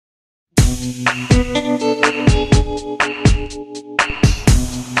Silhouettes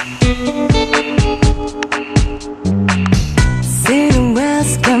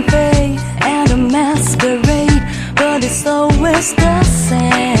can fade and a masquerade, but it's always the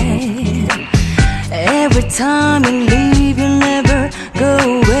same. Every time you leave, you never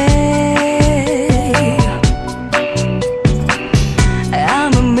go away.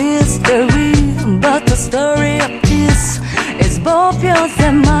 I'm a mystery, but the story of this is both yours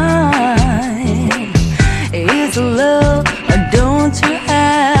and mine. Is it love or don't you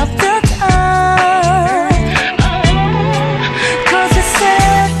have the time? 'Cause you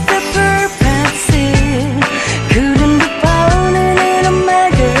said the perfect scene couldn't be found in a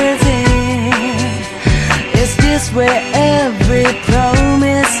magazine. Is this where every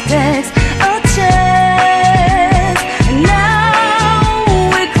promise takes a chance? And now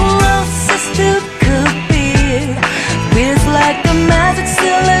we're closest to could be. Feels like the magic's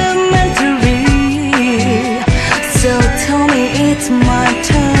elementary. So tell me it's my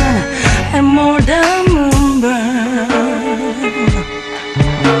turn and more than moonburn.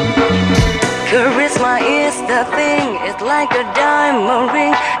 Charisma is the thing, it's like a diamond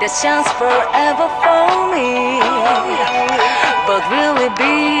ring that shines forever for me. But will it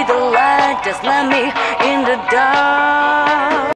be the light that's let me in the dark?